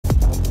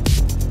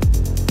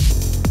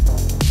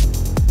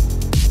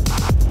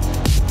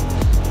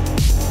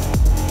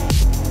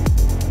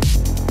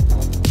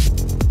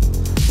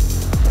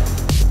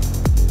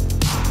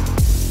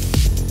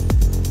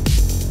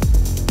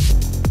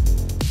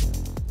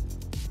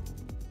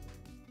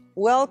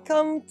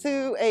Welcome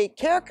to a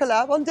care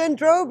collab on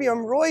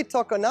Dendrobium Roy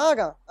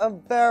Tokunaga, a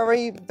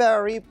very,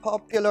 very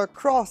popular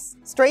cross.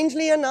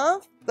 Strangely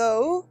enough,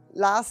 though,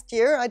 last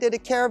year I did a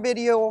care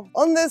video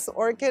on this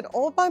orchid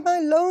all by my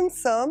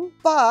lonesome,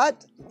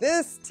 but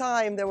this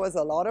time there was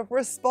a lot of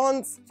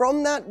response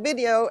from that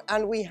video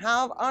and we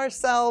have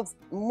ourselves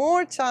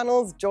more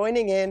channels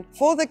joining in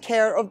for the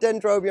care of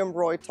Dendrobium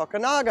Roy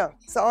Tokunaga.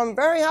 So I'm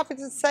very happy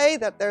to say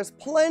that there's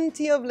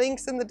plenty of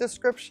links in the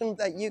description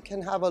that you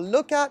can have a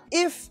look at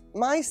if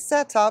my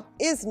setup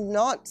is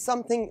not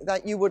something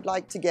that you would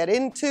like to get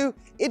into.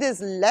 It is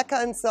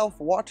Leca and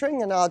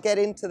self-watering, and I'll get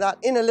into that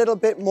in a little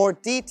bit more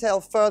detail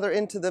further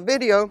into the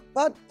video,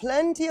 but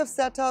plenty of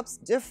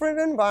setups, different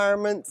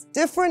environments,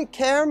 different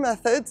care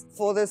methods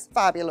for this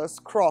fabulous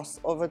cross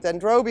of a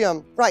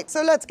dendrobium. Right,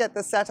 so let's get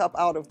the setup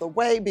out of the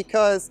way,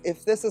 because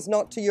if this is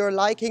not to your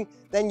liking,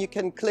 then you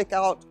can click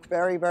out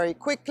very, very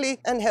quickly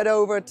and head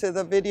over to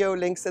the video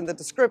links in the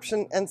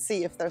description and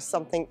see if there's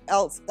something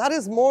else that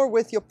is more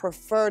with your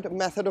preferred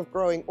method of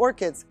growing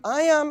orchids.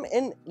 I am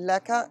in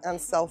Leca and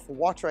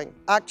self-watering.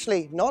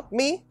 Actually, not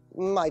me.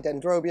 My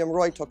Dendrobium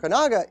Roy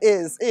Tokunaga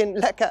is in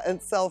Leca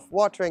and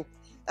self-watering,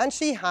 and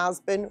she has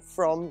been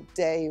from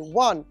day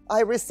one.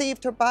 I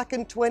received her back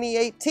in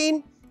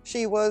 2018.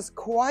 She was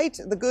quite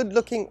the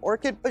good-looking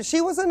orchid, but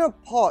she was in a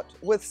pot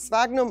with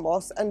sphagnum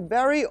moss, and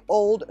very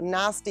old,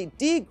 nasty,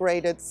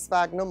 degraded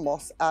sphagnum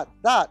moss at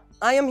that.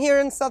 I am here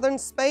in southern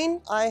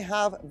Spain. I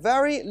have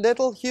very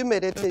little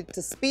humidity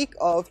to speak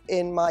of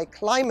in my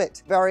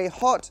climate. Very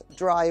hot,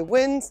 dry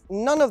winds.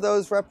 None of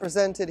those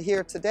represented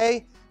here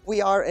today.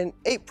 We are in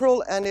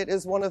April and it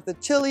is one of the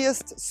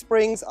chilliest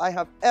springs I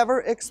have ever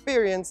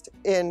experienced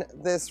in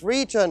this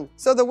region.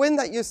 So the wind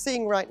that you're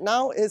seeing right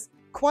now is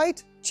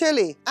quite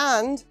chilly,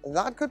 and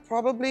that could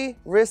probably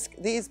risk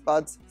these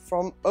buds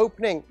from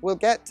opening. We'll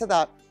get to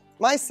that.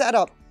 My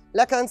setup,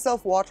 Leca and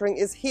self-watering,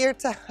 is here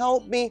to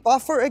help me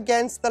buffer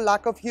against the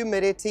lack of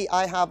humidity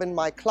I have in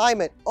my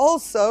climate.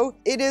 Also,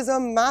 it is a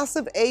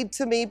massive aid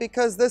to me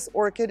because this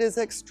orchid is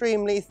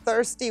extremely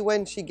thirsty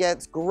when she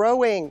gets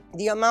growing.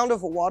 The amount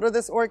of water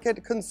this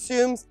orchid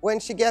consumes when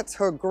she gets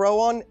her grow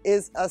on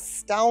is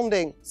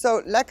astounding.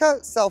 So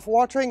Leca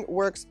self-watering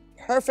works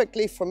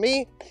perfectly for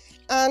me.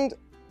 And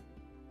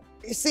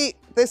you see,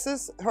 this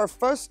is her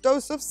first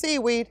dose of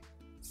seaweed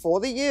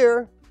for the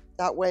year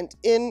that went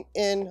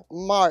in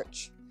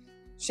March.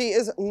 She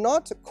is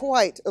not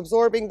quite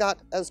absorbing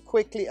that as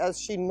quickly as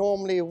she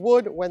normally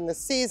would when the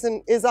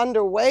season is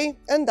underway,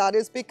 and that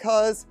is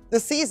because the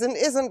season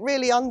isn't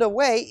really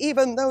underway,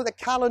 even though the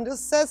calendar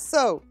says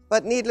so.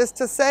 But needless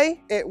to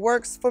say, it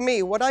works for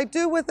me. What I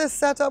do with this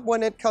setup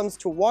when it comes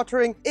to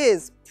watering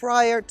is,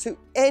 prior to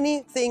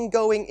anything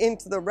going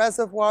into the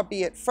reservoir,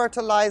 be it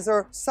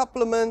fertilizer,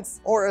 supplements,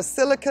 or a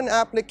silicone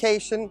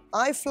application,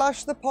 I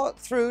flush the pot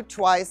through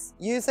twice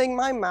using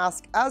my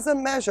mask as a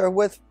measure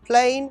with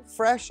plain,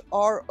 fresh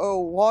RO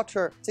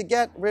water to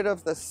get rid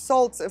of the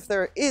salts, if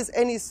there is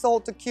any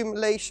salt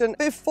accumulation,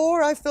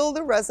 before I fill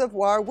the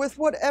reservoir with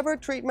whatever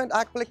treatment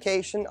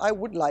application I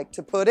would like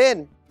to put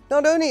in.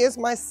 Not only is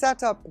my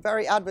setup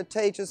very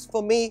advantageous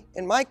for me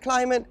in my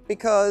climate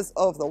because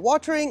of the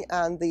watering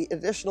and the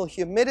additional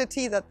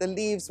humidity that the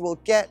leaves will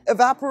get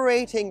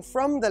evaporating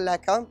from the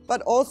leca,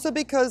 but also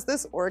because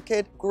this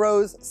orchid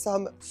grows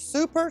some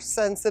super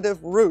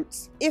sensitive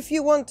roots. If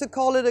you want to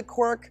call it a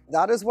quirk,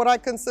 that is what I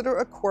consider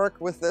a quirk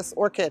with this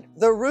orchid.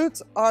 The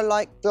roots are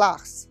like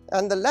glass.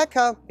 And the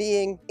leca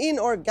being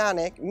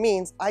inorganic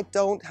means I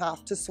don't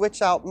have to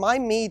switch out my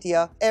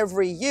media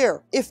every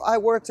year. If I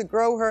were to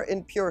grow her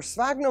in pure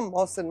sphagnum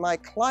moss in my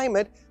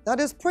climate, that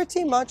is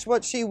pretty much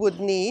what she would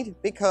need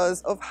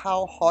because of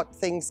how hot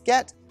things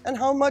get and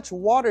how much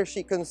water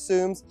she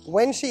consumes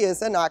when she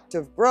is in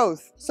active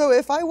growth. So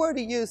if I were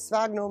to use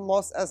sphagnum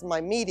moss as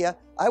my media,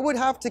 I would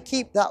have to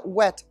keep that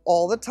wet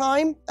all the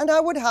time, and I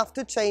would have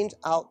to change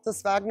out the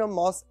sphagnum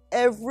moss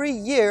every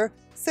year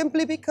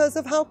simply because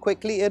of how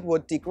quickly it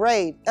would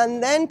degrade.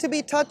 And then to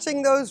be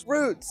touching those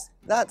roots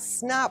that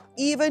snap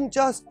even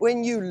just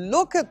when you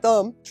look at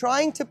them,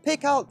 trying to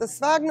pick out the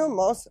sphagnum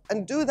moss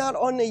and do that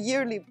on a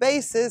yearly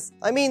basis.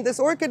 I mean, this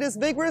orchid is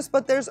vigorous,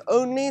 but there's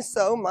only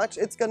so much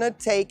it's gonna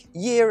take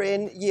year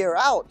in, year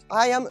out.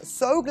 I am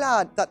so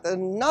glad that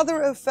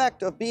another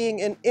effect of being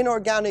in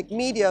inorganic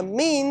media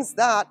means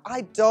that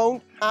I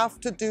don't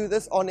have to do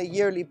this on a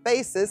yearly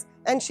basis,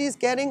 and she's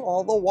getting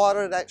all the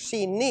water that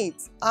she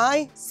needs.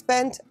 I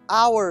spent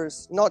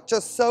hours not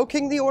just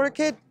soaking the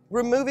orchid,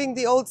 removing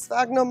the old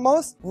sphagnum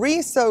moss,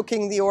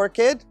 re-soaking the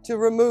orchid to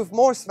remove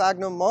more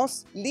sphagnum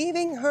moss,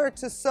 leaving her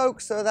to soak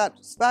so that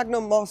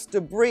sphagnum moss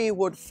debris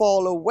would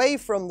fall away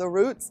from the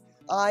roots.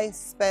 I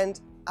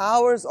spent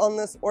hours on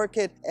this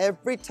orchid.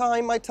 Every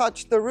time I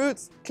touched the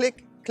roots,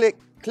 click, click,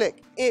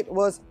 click. It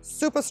was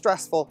super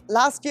stressful.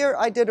 Last year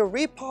I did a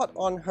repot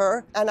on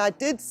her, and I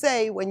did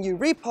say, when you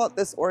repot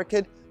this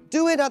orchid,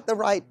 Do it at the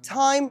right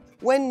time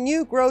when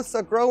new growths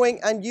are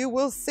growing and you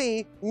will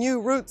see new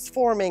roots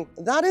forming.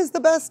 That is the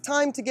best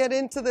time to get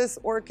into this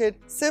orchid,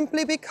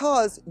 simply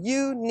because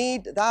you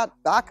need that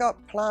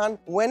backup plan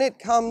when it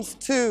comes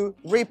to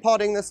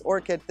repotting this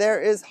orchid. There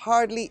is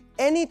hardly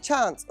any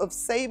chance of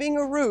saving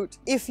a root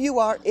if you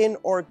are in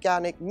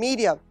organic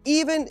media.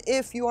 Even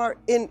if you are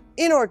in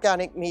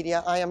inorganic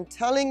media, I am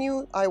telling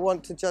you, I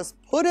want to just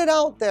put it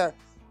out there.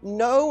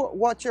 Know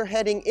what you're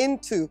heading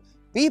into.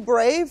 Be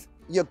brave.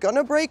 You're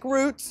gonna break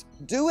roots.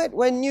 Do it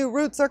when new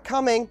roots are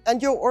coming, and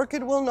your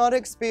orchid will not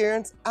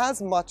experience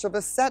as much of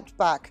a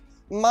setback.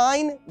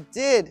 Mine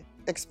did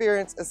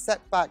experience a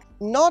setback.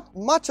 Not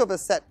much of a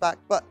setback,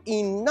 but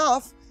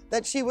enough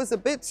that she was a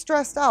bit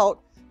stressed out,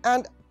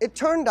 and it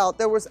turned out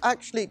there was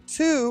actually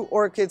 2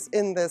 orchids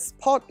in this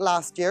pot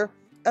last year,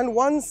 and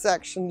one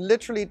section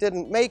literally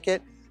didn't make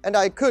it, and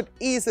I could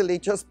easily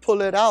just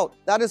pull it out.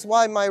 That is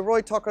why my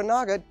Roy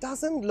Tokunaga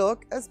doesn't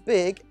look as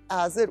big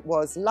as it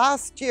was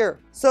last year.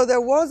 So there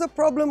was a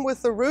problem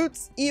with the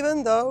roots.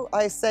 Even though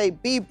I say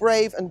be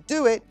brave and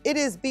do it, it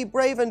is be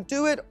brave and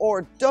do it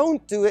or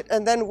don't do it,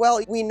 and then,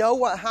 well, we know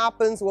what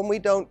happens when we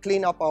don't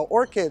clean up our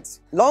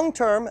orchids. Long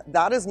term,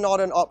 that is not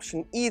an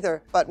option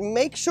either, but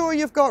make sure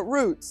you've got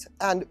roots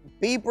and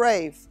be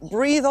brave.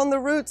 Breathe on the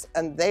roots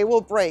and they will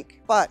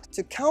break. But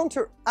to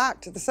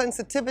counteract the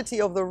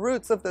sensitivity of the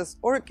roots of this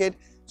orchid,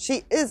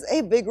 she is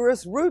a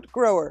vigorous root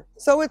grower.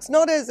 So it's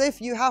not as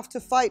if you have to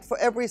fight for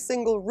every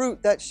single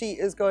root that she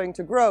is going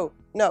to grow.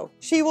 No,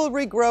 she will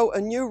regrow a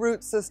new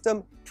root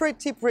system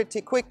pretty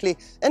quickly.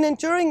 And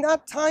during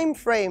that time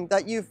frame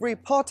that you've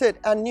repotted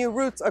and new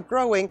roots are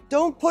growing,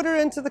 don't put her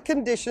into the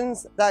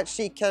conditions that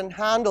she can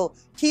handle.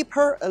 Keep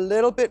her a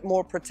little bit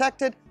more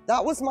protected.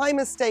 That was my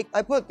mistake.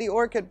 I put the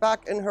orchid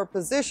back in her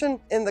position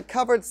in the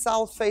covered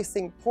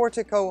south-facing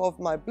portico of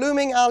my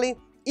blooming alley.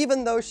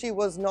 Even though she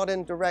was not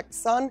in direct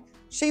sun,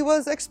 she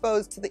was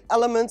exposed to the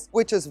elements,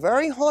 which is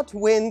very hot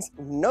winds,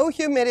 no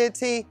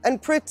humidity,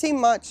 and pretty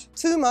much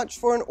too much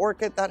for an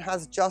orchid that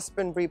has just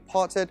been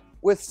repotted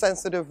with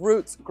sensitive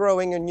roots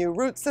growing a new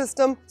root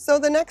system. So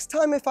the next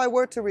time if I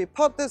were to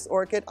repot this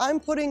orchid, I'm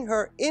putting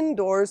her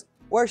indoors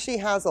where she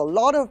has a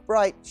lot of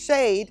bright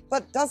shade,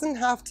 but doesn't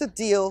have to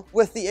deal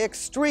with the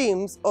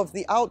extremes of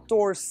the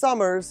outdoor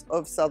summers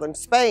of southern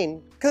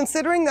Spain.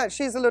 Considering that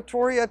she's a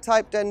Latoria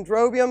type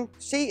dendrobium,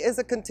 she is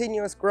a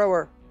continuous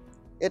grower.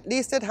 At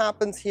least it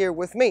happens here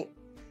with me.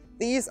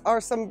 These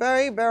are some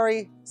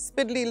very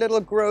spiddly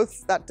little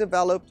growths that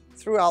developed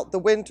throughout the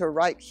winter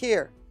right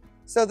here.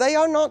 So they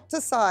are not to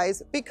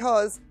size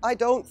because I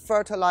don't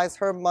fertilize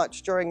her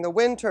much during the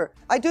winter.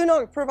 I do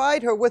not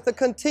provide her with the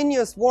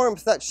continuous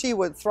warmth that she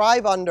would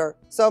thrive under.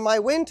 So my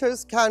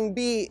winters can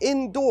be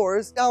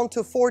indoors down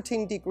to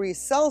 14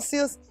 degrees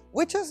Celsius,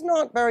 which is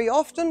not very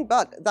often,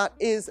 but that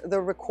is the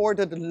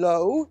recorded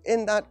low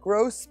in that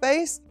growth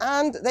space.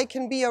 And they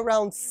can be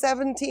around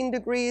 17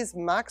 degrees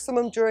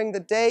maximum during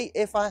the day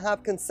if I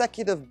have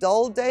consecutive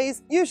dull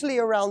days, usually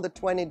around the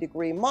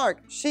 20-degree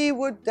mark. She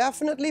would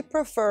definitely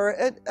prefer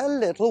it a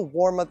little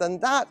warmer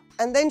than that,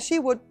 and then she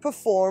would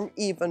perform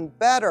even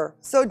better.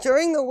 So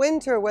during the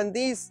winter, when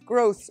these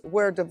growths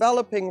were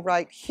developing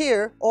right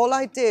here, all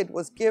I did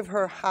was give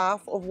her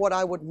half of what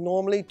I would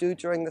normally do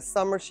during the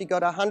summer. She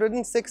got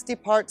 160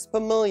 parts per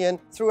million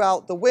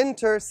throughout the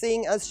winter,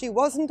 seeing as she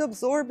wasn't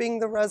absorbing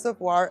the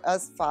reservoir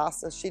as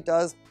fast as she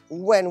does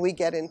when we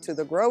get into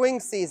the growing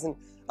season.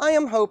 I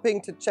am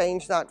hoping to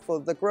change that for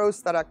the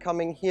growths that are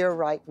coming here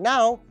right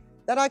now,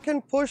 that I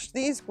can push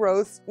these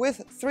growths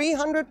with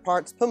 300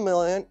 parts per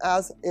million,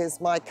 as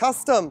is my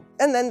custom.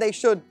 And then they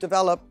should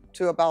develop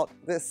to about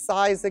this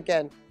size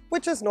again,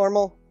 which is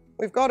normal.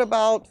 We've got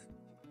about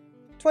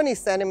 20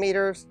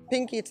 centimeters,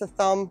 pinky to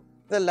thumb,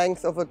 the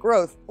length of a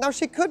growth. Now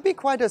she could be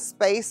quite a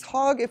space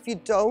hog if you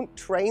don't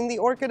train the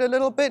orchid a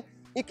little bit.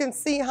 You can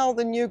see how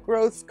the new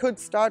growths could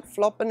start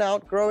flopping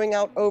out, growing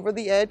out over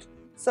the edge.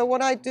 So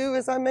what I do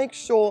is I make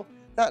sure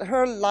that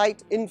her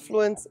light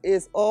influence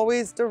is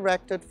always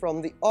directed from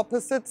the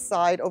opposite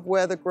side of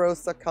where the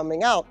growths are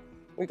coming out.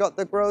 We got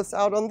the growths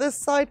out on this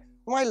side,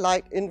 my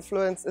light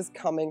influence is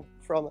coming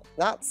from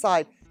that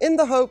side, in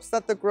the hopes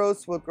that the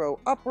growths will grow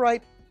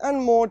upright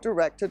and more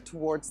directed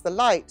towards the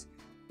light.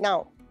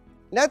 Now,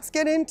 let's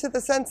get into the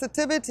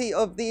sensitivity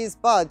of these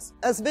buds.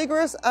 As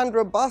vigorous and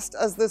robust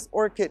as this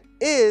orchid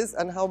is,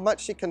 and how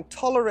much she can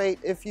tolerate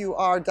if you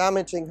are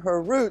damaging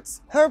her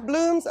roots, her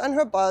blooms and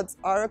her buds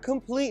are a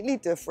completely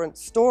different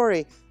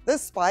story. The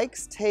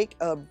spikes take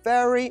a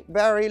very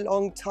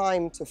long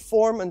time to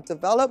form and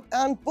develop,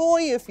 and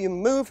boy, if you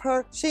move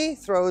her, she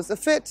throws a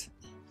fit,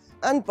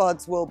 and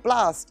buds will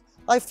blast.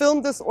 I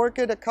filmed this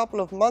orchid a couple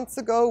of months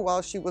ago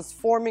while she was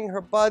forming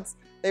her buds.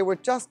 They were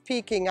just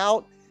peeking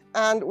out.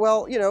 And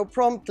well, you know,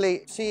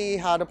 promptly she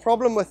had a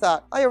problem with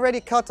that. I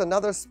already cut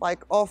another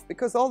spike off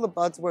because all the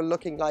buds were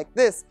looking like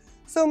this.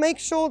 So make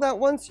sure that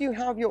once you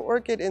have your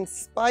orchid in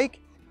spike,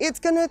 it's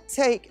gonna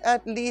take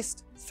at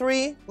least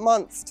 3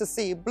 months to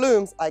see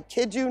blooms. I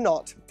kid you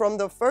not. From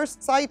the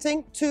first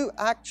sighting to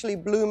actually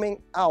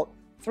blooming out.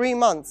 3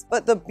 months.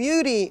 But the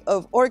beauty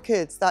of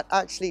orchids that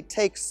actually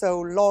take so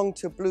long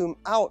to bloom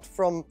out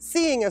from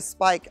seeing a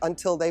spike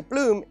until they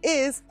bloom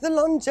is the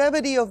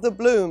longevity of the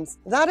blooms.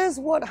 That is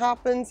what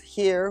happens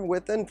here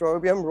with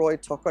Dendrobium Roy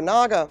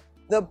Tokunaga.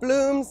 The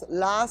blooms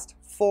last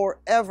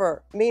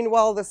forever.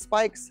 Meanwhile, the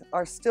spikes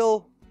are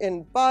still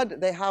in bud,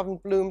 they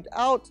haven't bloomed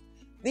out.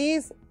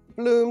 These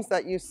blooms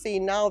that you see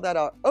now that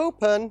are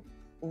open,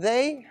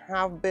 they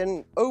have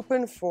been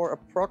open for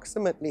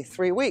approximately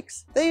 3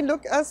 weeks. They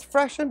look as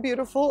fresh and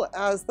beautiful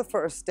as the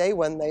first day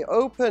when they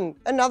opened.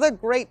 Another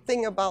great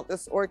thing about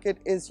this orchid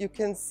is you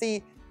can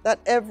see that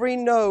every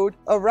node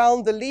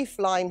around the leaf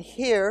line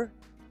here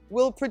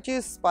will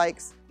produce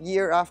spikes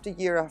year after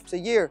year after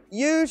year.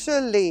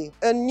 Usually,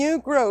 a new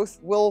growth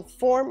will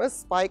form a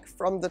spike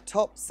from the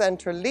top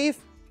center leaf,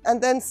 and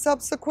then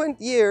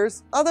subsequent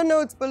years, other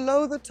nodes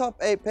below the top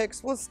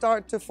apex will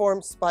start to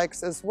form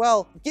spikes as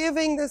well,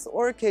 giving this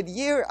orchid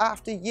year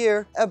after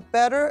year a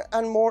better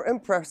and more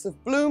impressive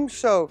bloom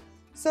show.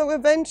 So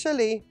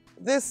eventually,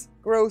 this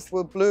growth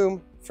will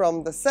bloom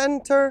from the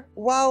center,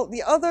 while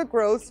the other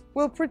growth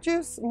will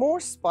produce more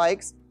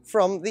spikes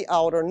from the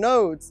outer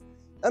nodes.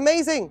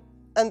 Amazing!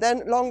 And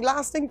then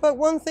long-lasting, but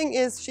one thing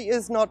is she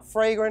is not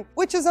fragrant,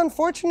 which is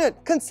unfortunate.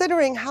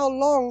 Considering how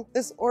long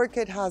this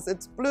orchid has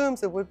its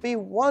blooms, it would be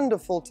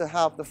wonderful to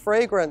have the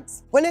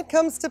fragrance. When it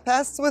comes to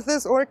pests with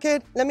this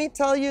orchid, let me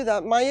tell you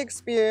that my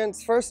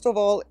experience, first of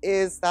all,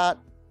 is that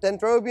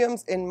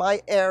dendrobiums in my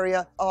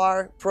area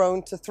are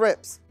prone to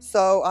thrips.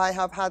 So I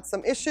have had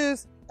some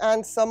issues,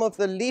 and some of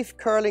the leaf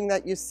curling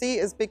that you see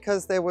is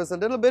because there was a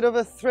little bit of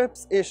a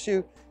thrips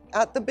issue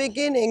at the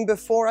beginning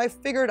before I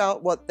figured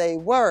out what they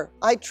were.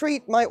 I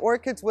treat my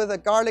orchids with a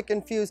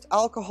garlic-infused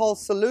alcohol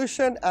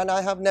solution, and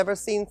I have never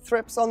seen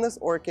thrips on this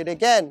orchid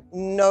again.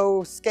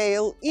 No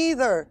scale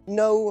either,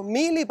 no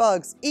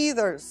mealybugs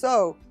either.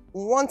 So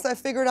once I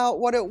figured out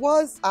what it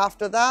was,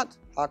 after that,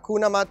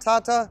 Hakuna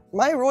Matata,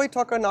 my Roy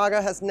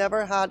Tokunaga has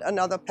never had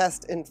another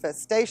pest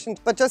infestation,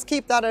 but just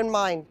keep that in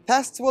mind.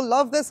 Pests will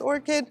love this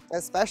orchid,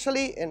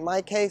 especially in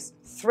my case,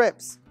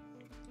 thrips.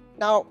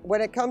 Now, when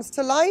it comes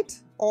to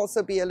light,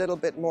 also be a little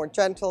bit more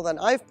gentle than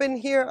I've been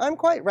here. I'm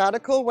quite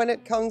radical when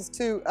it comes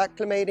to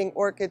acclimating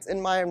orchids in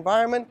my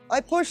environment.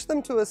 I push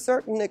them to a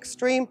certain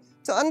extreme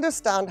to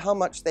understand how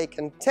much they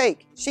can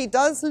take. She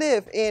does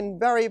live in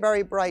very,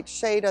 very bright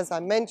shade, as I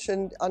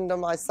mentioned, under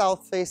my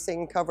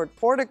south-facing covered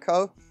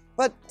portico,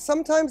 but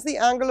sometimes the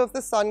angle of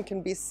the sun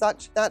can be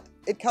such that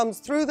it comes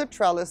through the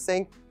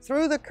trellising,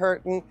 through the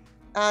curtain,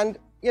 and,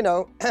 you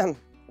know,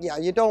 yeah,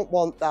 you don't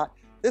want that.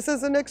 This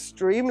is an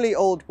extremely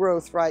old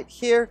growth right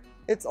here.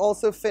 It's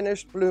also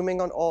finished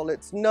blooming on all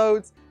its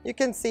nodes. You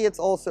can see it's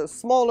also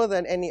smaller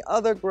than any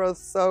other growth,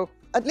 so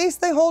at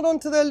least they hold on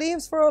to their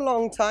leaves for a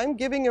long time,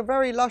 giving a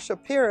very lush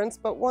appearance,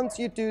 but once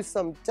you do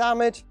some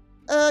damage,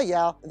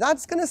 yeah,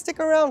 that's gonna stick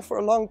around for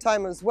a long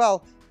time as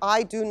well.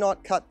 I do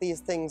not cut these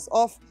things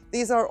off.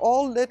 These are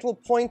all little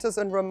pointers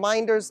and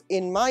reminders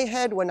in my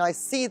head. When I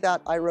see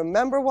that, I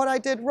remember what I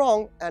did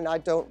wrong and I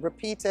don't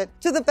repeat it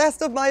to the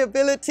best of my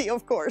ability,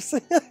 of course.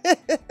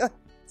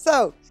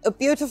 So, a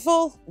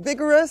beautiful,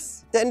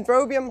 vigorous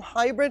Dendrobium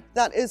hybrid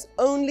that is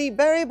only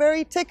very,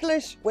 very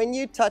ticklish when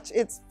you touch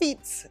its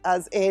feet,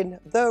 as in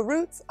the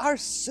roots are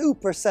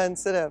super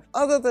sensitive.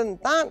 Other than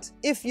that,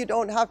 if you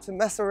don't have to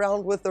mess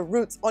around with the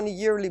roots on a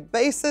yearly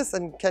basis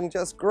and can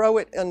just grow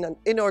it in an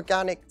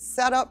inorganic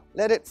setup,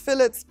 let it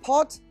fill its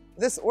pot.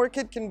 This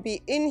orchid can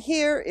be in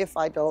here, if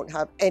I don't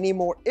have any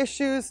more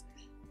issues,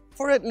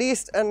 for at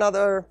least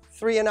another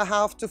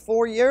 3.5 to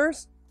 4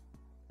 years.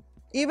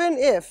 Even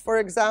if, for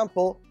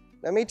example,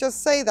 let me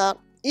just say that,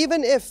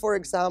 even if, for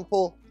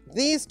example,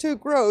 these two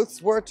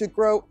growths were to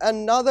grow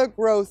another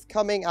growth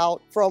coming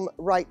out from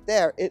right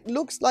there, it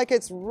looks like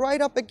it's right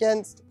up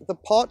against the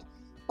pot,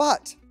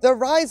 but the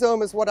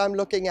rhizome is what I'm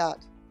looking at.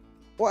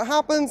 What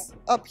happens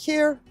up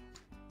here,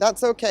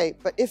 that's okay.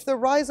 But if the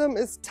rhizome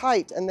is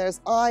tight and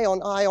there's eye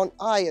on eye on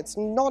eye, it's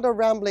not a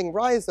rambling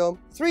rhizome,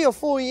 3 or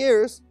 4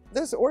 years,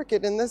 this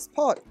orchid in this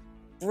pot,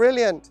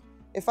 brilliant.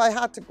 If I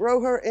had to grow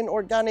her in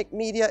organic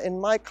media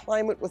in my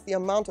climate with the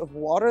amount of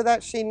water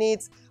that she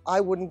needs,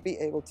 I wouldn't be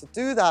able to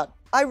do that.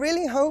 I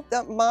really hope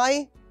that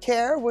my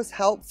care was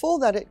helpful,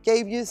 that it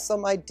gave you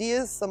some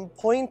ideas, some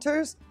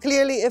pointers.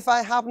 Clearly, if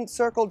I haven't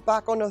circled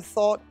back on a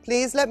thought,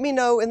 please let me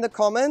know in the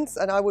comments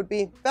and I would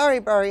be very,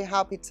 very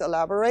happy to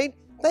elaborate.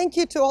 Thank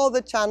you to all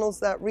the channels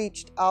that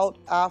reached out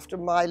after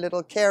my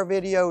little care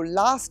video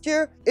last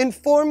year,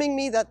 informing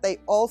me that they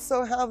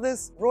also have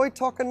this Roy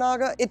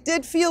Tokunaga. It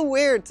did feel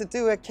weird to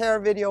do a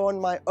care video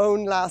on my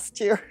own last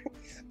year,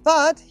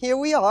 but here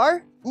we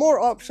are.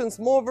 More options,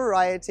 more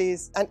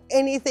varieties, and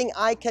anything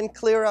I can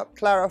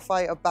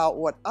clarify about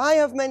what I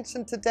have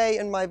mentioned today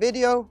in my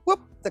video, whoop,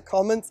 the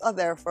comments are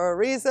there for a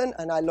reason,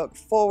 and I look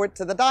forward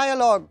to the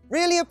dialogue.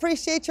 Really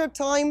appreciate your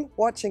time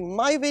watching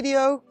my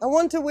video. I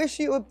want to wish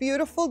you a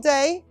beautiful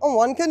day, on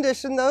one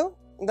condition though,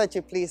 that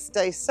you please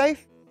stay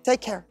safe.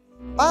 Take care.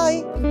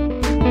 Bye.